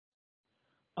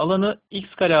Alanı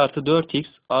x kare artı 4x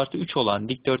artı 3 olan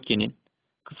dikdörtgenin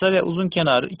kısa ve uzun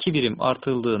kenarı 2 birim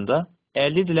artırıldığında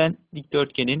elde edilen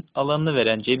dikdörtgenin alanını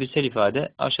veren cebirsel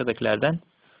ifade aşağıdakilerden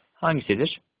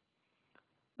hangisidir?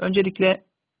 Öncelikle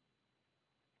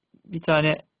bir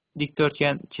tane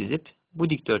dikdörtgen çizip bu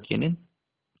dikdörtgenin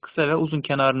kısa ve uzun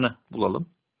kenarını bulalım.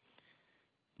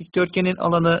 Dikdörtgenin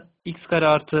alanı x kare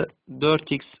artı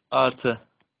 4x artı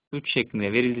 3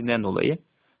 şeklinde verildiğinden dolayı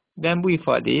ben bu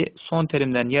ifadeyi son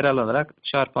terimden yararlanarak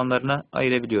çarpanlarına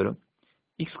ayırabiliyorum.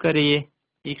 X kareyi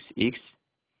xx,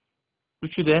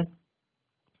 3'ü de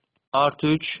artı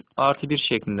 3 artı 1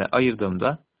 şeklinde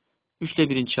ayırdığımda 3 ile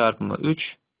 1'in çarpımı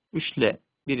 3, 3 ile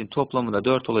 1'in toplamı da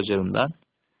 4 olacağından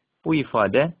bu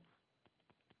ifade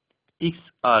x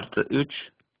artı 3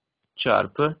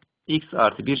 çarpı x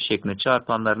artı 1 şeklinde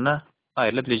çarpanlarına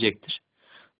ayrılabilecektir.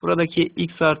 Buradaki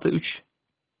x artı 3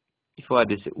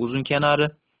 ifadesi uzun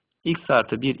kenarı, x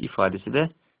artı 1 ifadesi de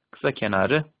kısa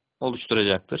kenarı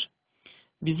oluşturacaktır.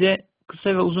 Bize kısa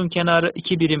ve uzun kenarı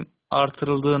 2 birim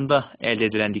artırıldığında elde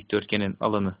edilen dikdörtgenin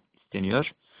alanı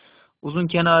isteniyor. Uzun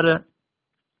kenarı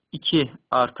 2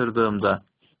 artırdığımda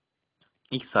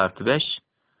x artı 5,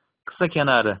 kısa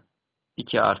kenarı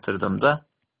 2 artırdığımda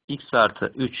x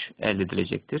artı 3 elde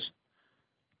edilecektir.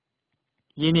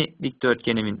 Yeni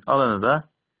dikdörtgenimin alanı da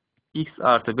x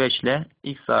artı 5 ile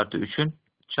x artı 3'ün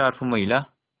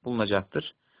çarpımıyla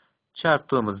bulunacaktır.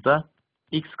 Çarptığımızda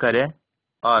x kare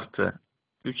artı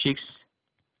 3x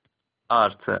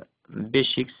artı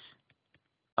 5x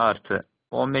artı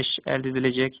 15 elde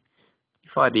edilecek.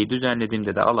 İfadeyi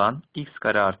düzenlediğimde de alan x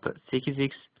kare artı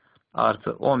 8x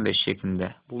artı 15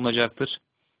 şeklinde bulunacaktır.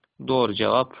 Doğru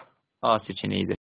cevap A seçeneğidir.